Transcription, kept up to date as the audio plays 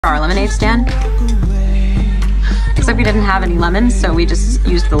our lemonade stand. Except we didn't have any lemons, so we just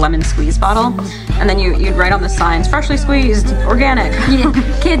used the lemon squeeze bottle. And then you'd write on the signs, freshly squeezed, organic. Yeah,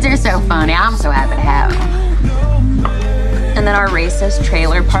 kids are so funny. I'm so happy to have them. And then our racist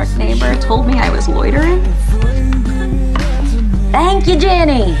trailer park neighbor told me I was loitering. Thank you,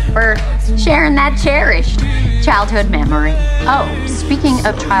 Jenny, for sharing that cherished childhood memory. Oh, speaking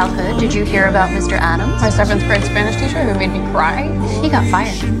of childhood, did you hear about Mr. Adams? My 7th grade Spanish teacher who made me cry. He got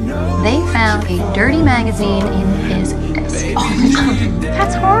fired. They found a dirty magazine in his desk. Oh my God,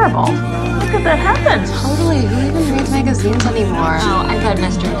 that's horrible. How could that happen? Totally. Who even reads magazines anymore? Oh, I've had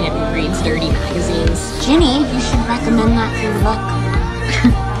Mr. Gibby reads dirty magazines. Ginny, you should recommend that for your book.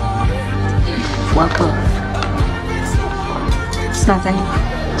 What book? It's nothing.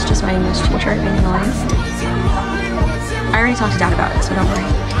 It's just my English teacher being annoying. I already talked to Dad about it, so don't worry.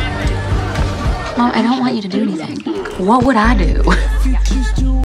 Mom, I don't want you to do anything. What would I do?